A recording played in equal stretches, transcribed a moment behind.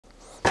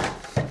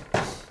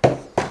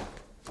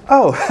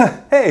Oh,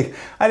 hey,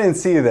 I didn't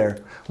see you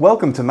there.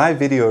 Welcome to my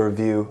video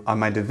review on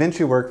my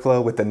Davinci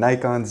workflow with the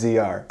Nikon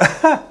ZR.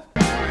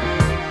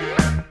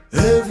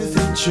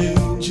 Everything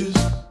changes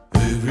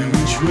every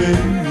which way.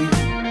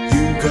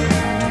 You got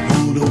to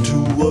hold on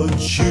to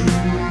what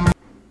you...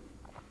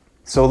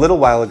 So a little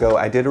while ago,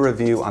 I did a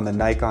review on the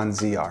Nikon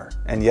ZR,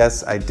 and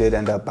yes, I did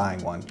end up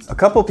buying one. A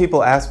couple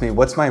people asked me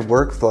what's my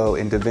workflow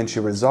in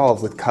Davinci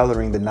Resolve with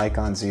coloring the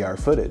Nikon ZR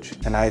footage,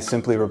 and I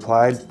simply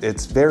replied,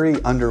 it's very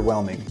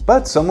underwhelming.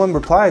 But someone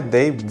replied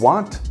they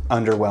want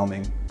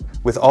underwhelming.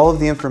 With all of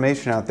the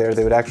information out there,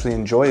 they would actually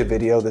enjoy a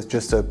video that's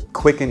just a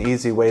quick and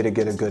easy way to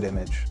get a good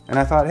image. And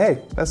I thought,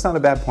 hey, that's not a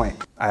bad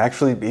point. I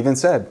actually even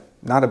said,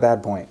 not a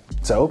bad point.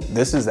 So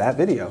this is that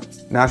video.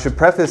 Now I should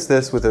preface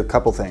this with a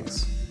couple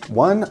things.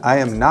 One, I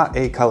am not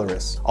a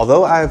colorist.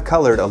 Although I have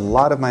colored a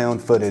lot of my own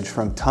footage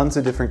from tons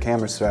of different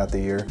cameras throughout the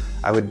year,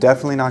 I would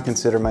definitely not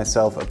consider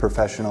myself a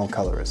professional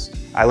colorist.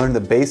 I learned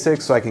the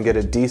basics so I can get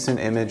a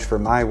decent image for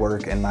my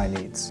work and my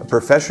needs. A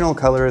professional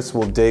colorist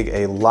will dig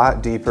a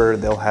lot deeper,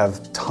 they'll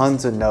have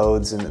tons of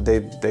nodes, and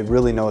they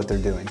really know what they're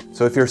doing.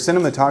 So if you're a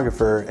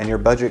cinematographer and your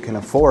budget can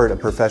afford a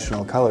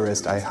professional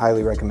colorist, I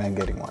highly recommend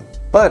getting one.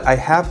 But I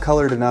have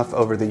colored enough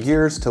over the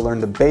years to learn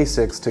the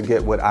basics to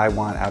get what I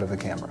want out of a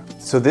camera.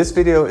 So this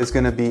video is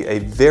going to be a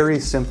very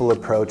simple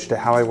approach to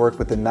how I work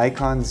with the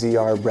Nikon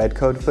ZR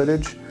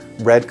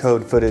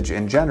RED footage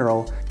in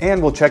general,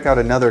 and we'll check out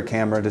another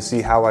camera to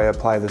see how I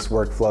apply this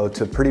workflow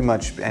to pretty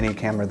much any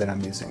camera that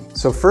I'm using.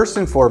 So first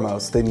and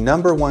foremost, the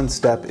number one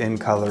step in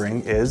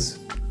coloring is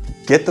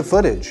get the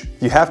footage.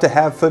 You have to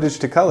have footage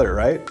to color,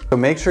 right? So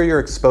make sure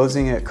you're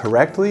exposing it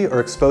correctly or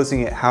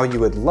exposing it how you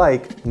would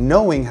like,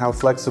 knowing how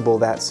flexible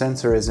that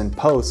sensor is in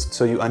post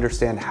so you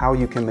understand how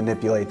you can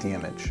manipulate the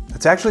image.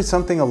 It's actually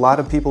something a lot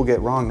of people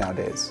get wrong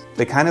nowadays.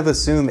 They kind of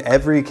assume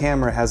every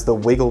camera has the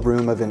wiggle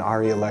room of an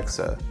ARRI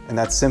Alexa, and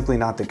that's simply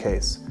not the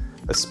case.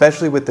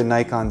 Especially with the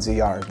Nikon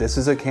ZR, this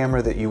is a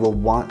camera that you will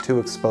want to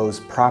expose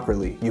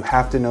properly. You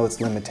have to know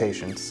its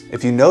limitations.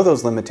 If you know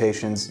those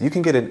limitations, you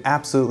can get an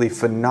absolutely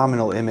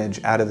phenomenal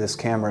image out of this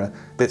camera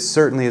that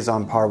certainly is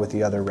on par with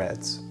the other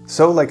Reds.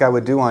 So like I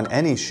would do on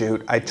any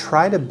shoot, I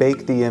try to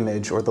bake the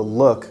image or the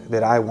look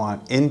that I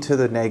want into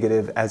the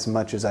negative as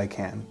much as I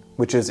can,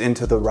 which is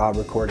into the raw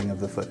recording of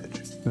the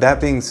footage. That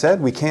being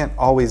said, we can't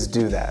always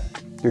do that.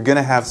 You're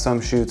gonna have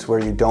some shoots where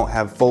you don't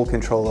have full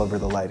control over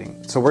the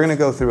lighting. So we're gonna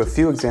go through a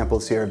few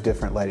examples here of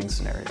different lighting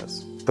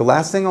scenarios. The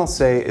last thing I'll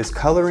say is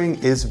coloring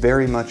is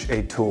very much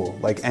a tool,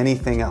 like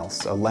anything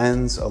else, a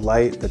lens, a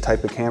light, the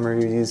type of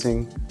camera you're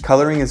using.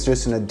 Coloring is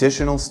just an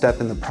additional step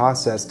in the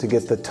process to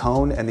get the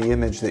tone and the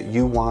image that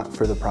you want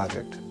for the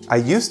project. I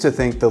used to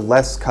think the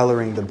less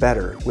coloring the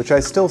better, which I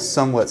still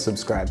somewhat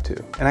subscribe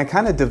to. And I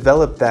kind of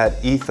developed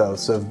that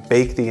ethos of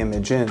bake the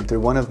image in through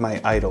one of my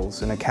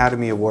idols, an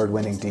Academy Award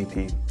winning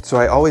DP. So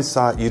I always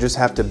thought you just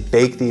have to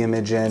bake the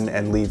image in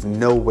and leave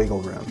no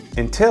wiggle room.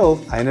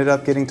 Until I ended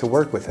up getting to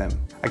work with him.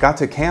 I got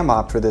to cam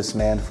op for this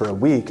man for a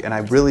week and I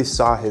really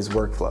saw his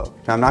workflow.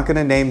 Now I'm not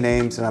gonna name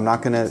names and I'm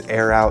not gonna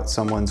air out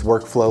someone's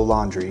workflow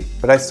laundry,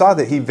 but I saw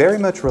that he very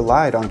much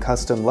relied on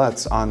custom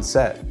LUTs on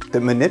set that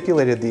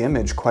manipulated the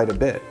image quite a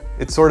bit.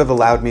 It sort of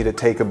allowed me to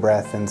take a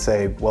breath and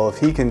say, well, if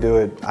he can do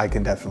it, I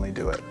can definitely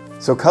do it.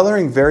 So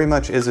coloring very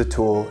much is a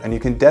tool, and you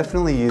can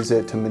definitely use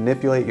it to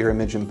manipulate your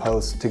image in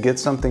post to get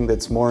something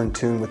that's more in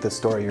tune with the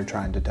story you're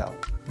trying to tell.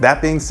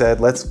 That being said,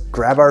 let's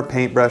grab our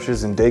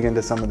paintbrushes and dig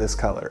into some of this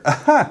color.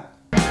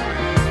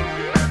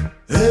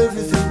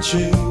 Everything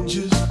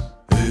changes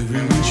every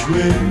which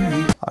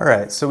way. All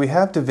right, so we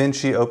have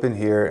Davinci open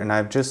here, and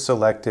I've just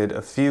selected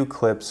a few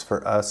clips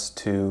for us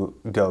to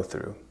go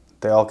through.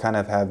 They all kind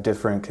of have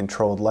different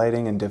controlled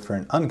lighting and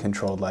different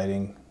uncontrolled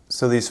lighting.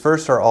 So these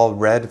first are all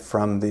red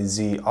from the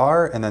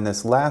ZR, and then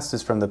this last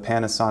is from the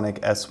Panasonic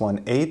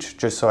S1H,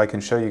 just so I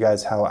can show you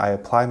guys how I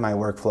apply my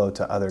workflow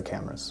to other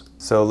cameras.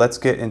 So let's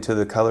get into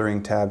the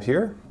coloring tab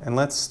here, and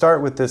let's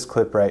start with this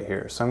clip right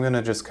here. So I'm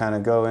gonna just kind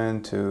of go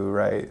into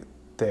right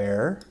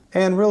there.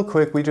 And real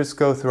quick, we just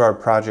go through our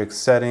project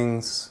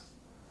settings,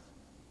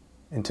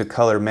 into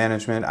color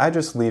management. I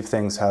just leave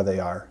things how they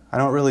are. I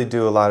don't really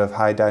do a lot of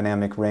high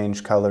dynamic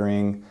range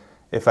coloring.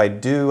 If I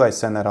do, I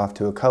send that off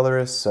to a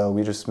colorist, so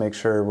we just make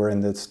sure we're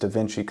in this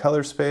Davinci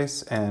color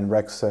space and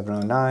Rec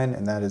 709,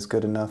 and that is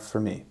good enough for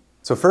me.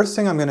 So first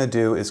thing I'm gonna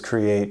do is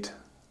create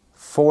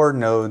 4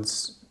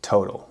 nodes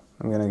total.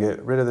 I'm gonna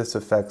get rid of this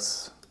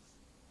effects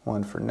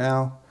one for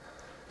now.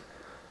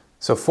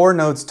 So 4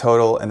 nodes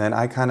total, and then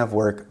I kind of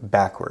work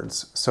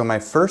backwards. So my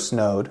first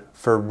node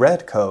for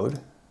red code,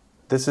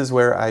 this is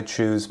where I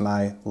choose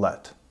my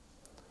LUT.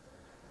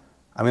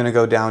 I'm gonna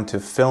go down to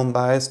film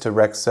bias to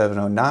Rec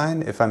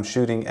 709. If I'm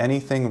shooting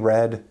anything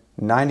red,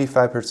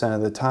 95%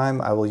 of the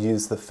time I will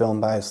use the film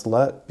bias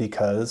LUT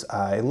because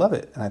I love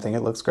it and I think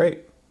it looks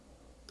great.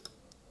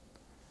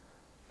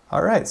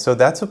 All right, so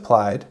that's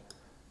applied.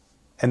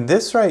 And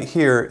this right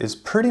here is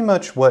pretty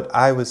much what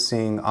I was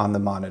seeing on the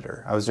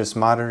monitor. I was just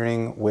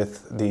monitoring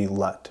with the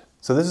LUT.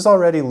 So this is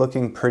already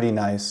looking pretty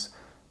nice,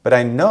 but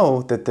I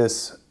know that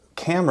this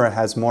camera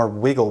has more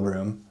wiggle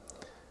room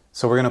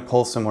So we're going to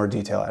pull some more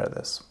detail out of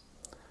this.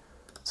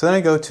 So then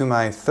I go to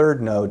my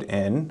third node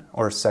in,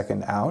 or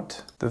second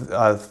out.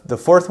 The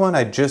fourth one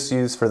I just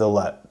use for the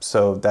LUT.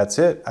 So that's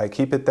it, I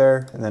keep it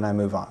there, and then I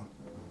move on.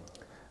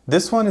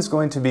 This one is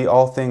going to be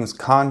all things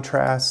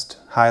contrast,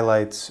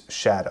 highlights,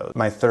 shadows,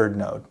 my third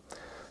node.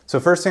 So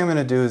first thing I'm going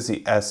to do is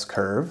the S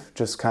curve,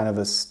 just kind of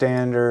a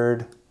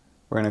standard.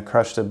 We're going to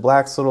crush the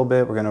blacks a little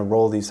bit. We're going to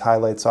roll these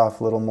highlights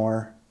off a little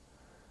more.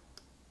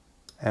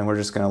 And we're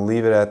just going to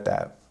leave it at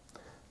that.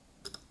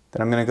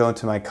 Then I'm going to go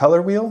into my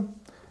color wheel.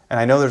 And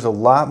I know there's a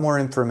lot more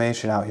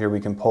information out here we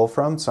can pull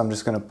from, so I'm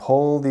just going to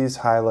pull these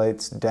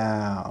highlights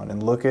down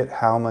and look at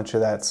how much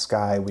of that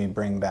sky we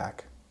bring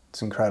back.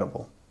 It's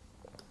incredible.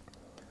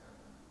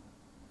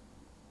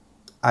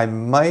 I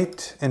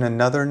might, in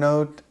another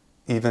node,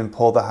 even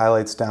pull the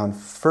highlights down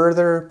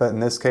further, but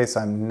in this case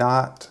I'm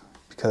not,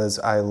 because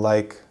I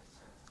like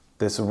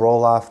this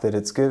roll-off that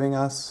it's giving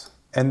us.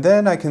 And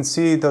then I can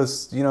see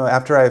those,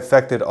 after I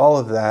affected all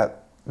of that,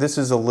 this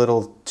is a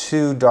little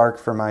too dark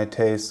for my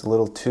taste, a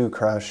little too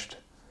crushed.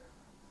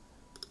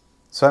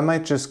 So I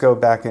might just go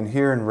back in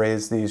here and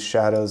raise these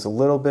shadows a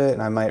little bit,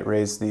 and I might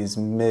raise these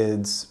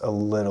mids a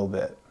little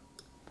bit.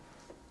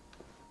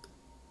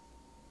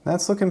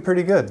 That's looking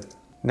pretty good.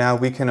 Now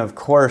we can of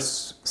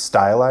course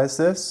stylize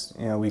this.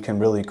 We can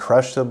really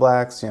crush the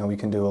blacks, we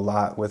can do a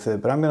lot with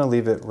it, but I'm going to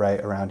leave it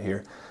right around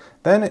here.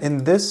 Then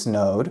in this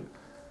node,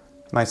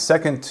 my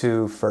second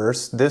to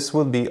first, this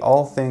will be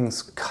all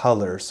things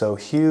color, so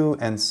hue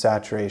and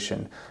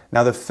saturation.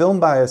 Now the film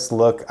bias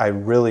look I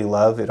really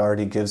love. It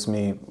already gives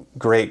me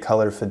great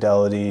color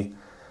fidelity.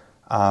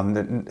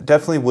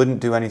 Definitely wouldn't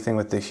do anything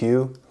with the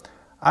hue.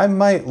 I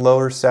might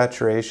lower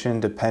saturation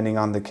depending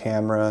on the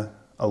camera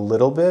a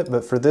little bit,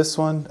 but for this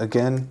one,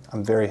 again,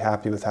 I'm very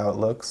happy with how it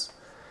looks.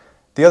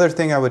 The other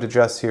thing I would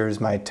adjust here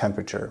is my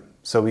temperature.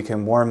 So we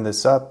can warm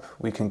this up,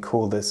 we can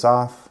cool this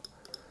off.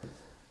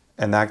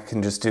 And that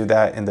can just do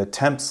that in the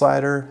temp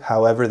slider.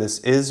 However, this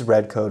is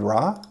red code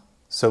raw,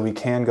 so we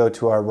can go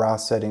to our raw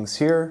settings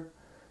here.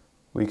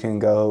 We can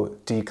go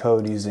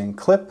decode using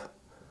clip,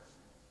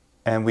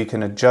 and we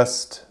can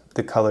adjust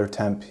the color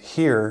temp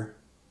here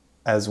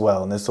as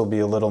well. And this will be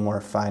a little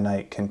more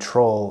finite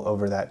control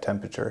over that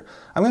temperature.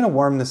 I'm going to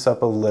warm this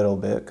up a little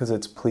bit because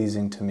it's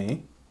pleasing to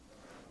me.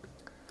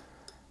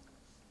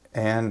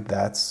 And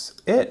that's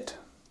it.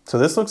 So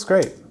this looks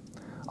great.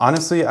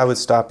 Honestly, I would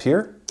stop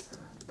here.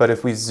 But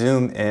if we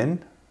zoom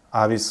in,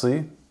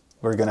 obviously,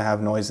 we're going to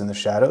have noise in the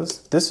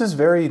shadows. This is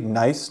very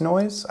nice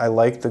noise. I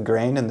like the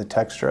grain and the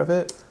texture of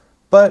it.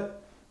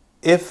 But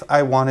if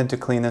I wanted to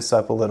clean this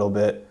up a little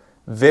bit,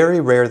 very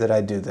rare that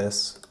I do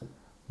this,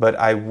 but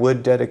I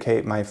would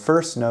dedicate my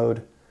first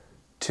node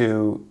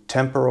to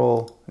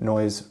temporal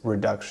noise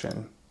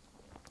reduction.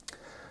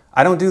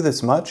 I don't do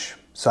this much,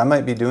 so I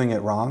might be doing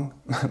it wrong,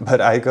 but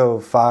I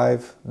go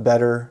 5,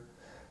 better,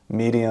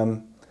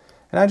 medium,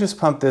 and I just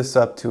pump this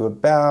up to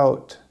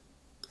about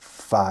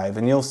 5.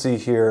 And you'll see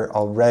here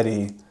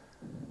already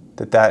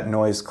that that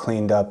noise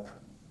cleaned up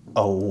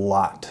a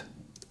lot,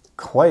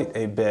 quite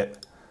a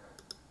bit.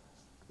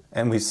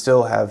 And we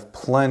still have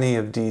plenty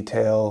of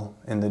detail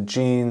in the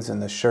jeans and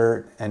the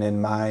shirt and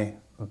in my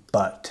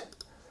butt.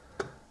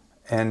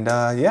 And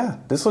yeah,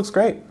 this looks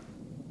great.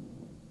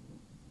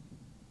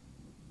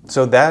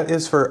 So that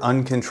is for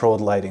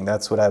uncontrolled lighting.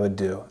 That's what I would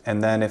do.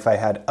 And then if I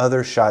had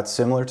other shots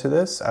similar to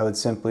this, I would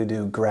simply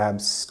do grab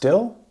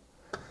still.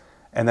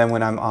 And then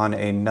when I'm on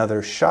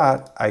another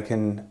shot, I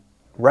can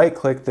right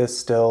click this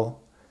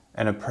still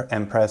and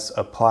press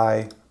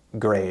apply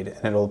grade.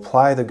 And it'll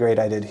apply the grade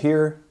I did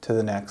here to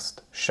the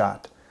next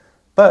shot.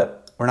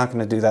 But we're not going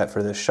to do that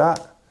for this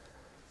shot.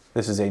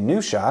 This is a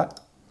new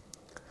shot.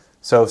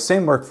 So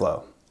same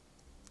workflow.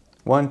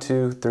 1,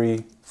 2,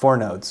 3, 4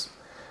 nodes.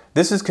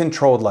 This is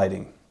controlled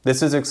lighting.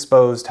 This is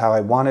exposed how I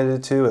wanted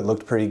it to. It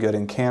looked pretty good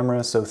in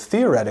camera. So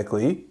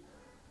theoretically,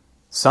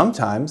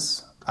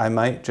 sometimes I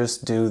might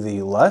just do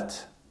the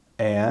LUT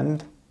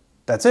and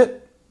that's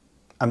it.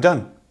 I'm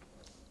done.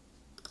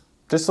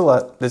 Just a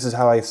LUT. This is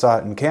how I saw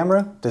it in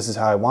camera. This is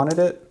how I wanted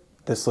it.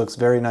 This looks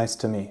very nice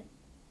to me.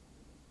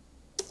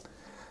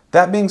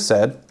 That being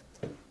said,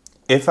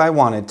 if I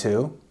wanted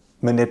to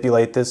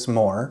manipulate this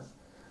more,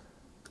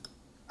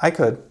 I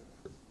could.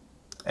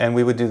 And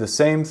we would do the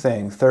same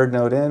thing. Third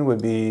node in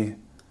would be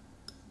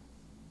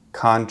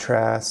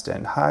contrast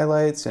and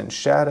highlights and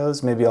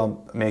shadows. Maybe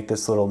I'll make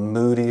this a little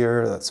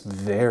moodier. That's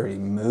very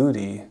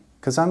moody,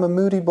 because I'm a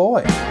moody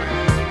boy.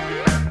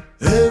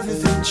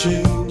 Everything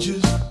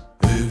changes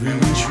every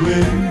which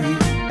way.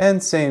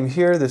 And same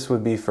here, this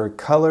would be for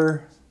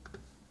color.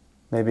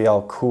 Maybe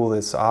I'll cool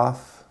this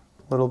off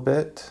a little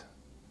bit.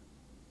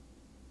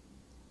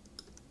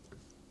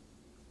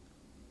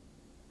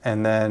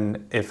 And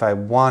then if I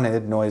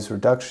wanted noise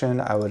reduction,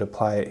 I would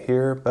apply it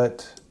here.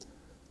 But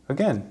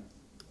again,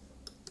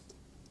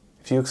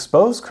 if you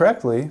expose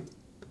correctly,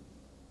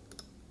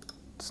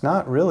 it's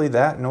not really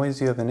that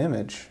noisy of an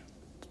image.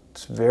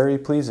 It's very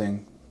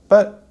pleasing.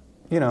 But,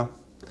 you know,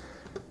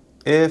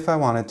 if I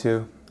wanted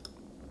to,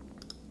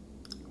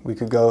 we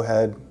could go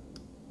ahead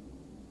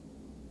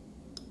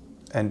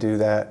and do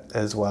that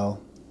as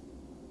well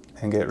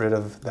and get rid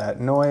of that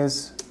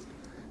noise.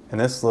 And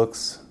this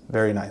looks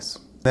very nice.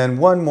 Then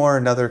one more,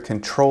 another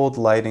controlled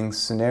lighting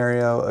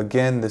scenario.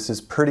 Again, this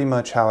is pretty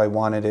much how I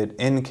wanted it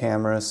in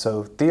camera.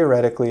 So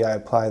theoretically, I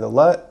apply the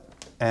LUT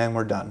and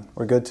we're done.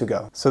 We're good to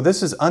go. So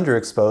this is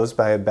underexposed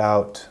by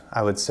about,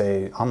 I would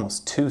say,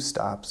 almost 2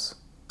 stops.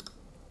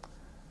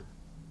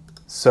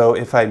 So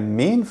if I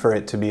mean for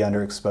it to be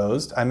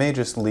underexposed, I may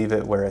just leave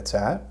it where it's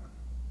at.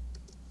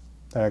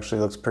 That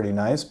actually looks pretty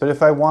nice. But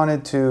if I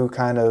wanted to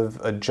kind of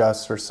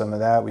adjust for some of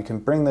that, we can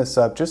bring this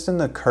up just in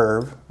the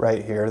curve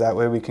right here. That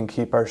way we can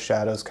keep our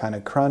shadows kind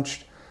of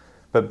crunched,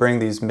 but bring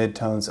these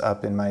midtones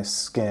up in my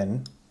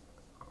skin.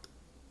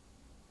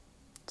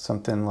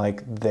 Something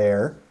like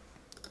there.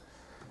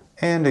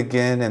 And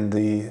again, in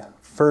the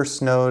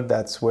first node,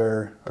 that's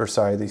where, or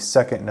sorry, the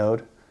second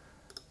node,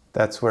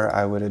 that's where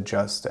I would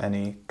adjust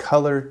any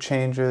color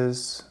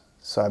changes.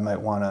 So I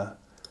might want to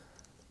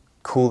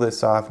cool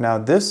this off. Now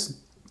this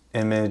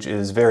image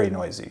is very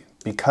noisy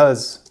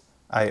because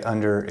I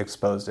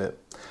underexposed it.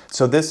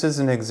 So this is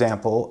an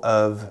example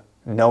of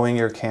knowing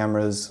your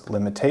camera's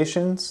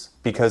limitations,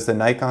 because the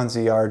Nikon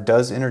ZR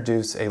does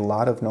introduce a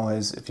lot of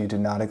noise if you do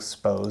not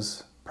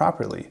expose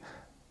properly.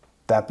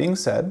 That being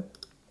said,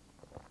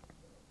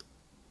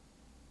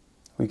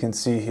 we can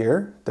see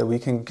here that we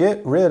can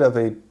get rid of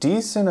a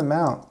decent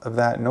amount of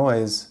that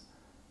noise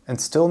and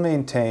still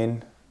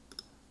maintain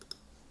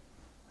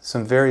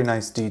some very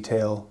nice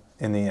detail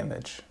in the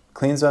image.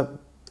 Cleans up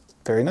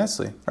very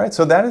nicely. All right,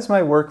 so that is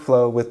my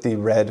workflow with the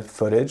RED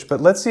footage, but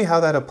let's see how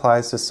that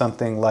applies to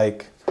something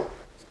like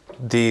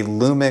the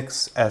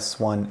Lumix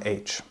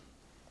S1H.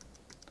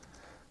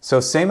 So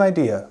same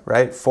idea,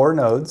 right? 4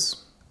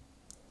 nodes.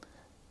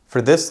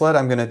 For this LUT,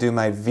 I'm gonna do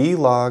my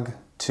V-Log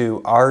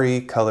to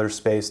RE color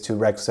space to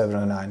Rec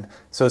 709.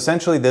 So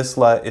essentially this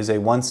LUT is a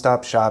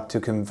one-stop shop to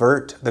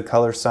convert the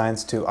color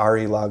science to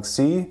RE log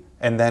C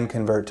and then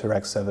convert to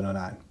Rec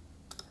 709.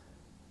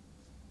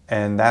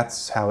 And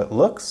that's how it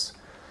looks.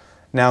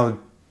 Now,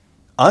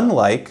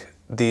 unlike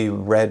the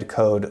red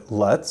code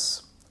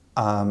LUTs,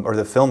 or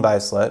the film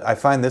bias LUT, I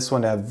find this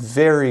one to have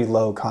very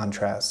low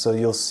contrast. So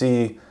you'll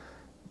see,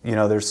 you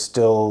know, there's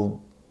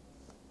still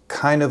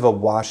kind of a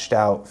washed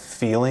out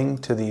feeling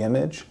to the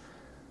image.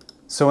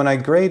 So when I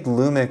grade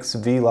Lumix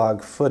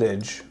V-Log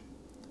footage,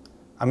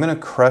 I'm gonna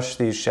crush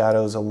these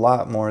shadows a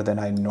lot more than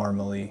I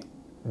normally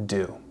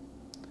do.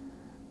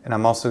 And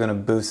I'm also gonna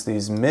boost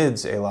these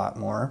mids a lot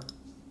more.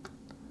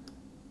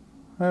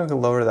 I'm gonna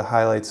lower the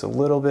highlights a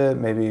little bit,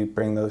 maybe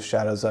bring those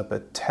shadows up a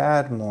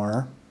tad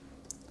more.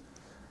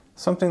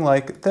 Something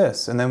like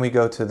this. And then we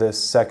go to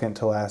this second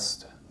to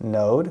last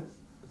node.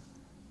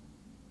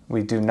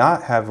 We do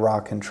not have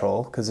raw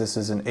control because this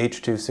is an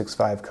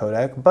H.265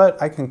 codec,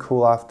 but I can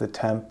cool off the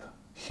temp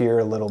here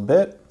a little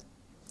bit.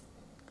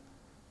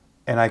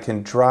 And I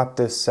can drop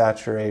this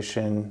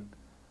saturation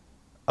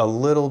a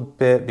little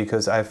bit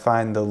because I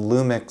find the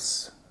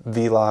Lumix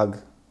V-Log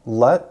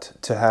LUT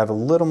to have a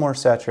little more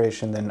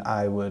saturation than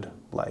I would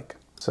like.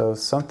 So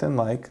something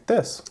like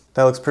this.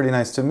 That looks pretty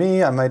nice to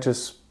me. I might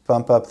just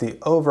bump up the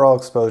overall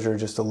exposure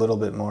just a little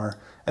bit more.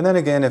 And then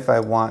again, if I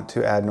want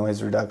to add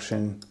noise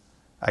reduction,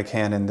 I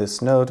can in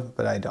this node,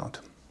 but I don't.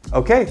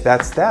 Okay,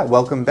 that's that.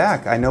 Welcome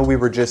back. I know we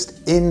were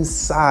just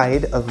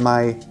inside of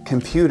my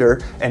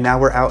computer and now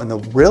we're out in the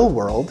real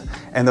world.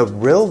 And the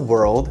real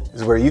world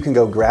is where you can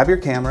go grab your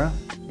camera,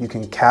 you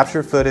can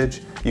capture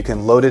footage, you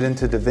can load it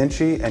into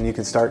Davinci, and you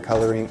can start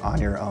coloring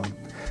on your own.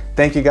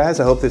 Thank you guys.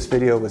 I hope this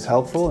video was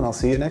helpful and I'll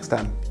see you next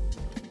time.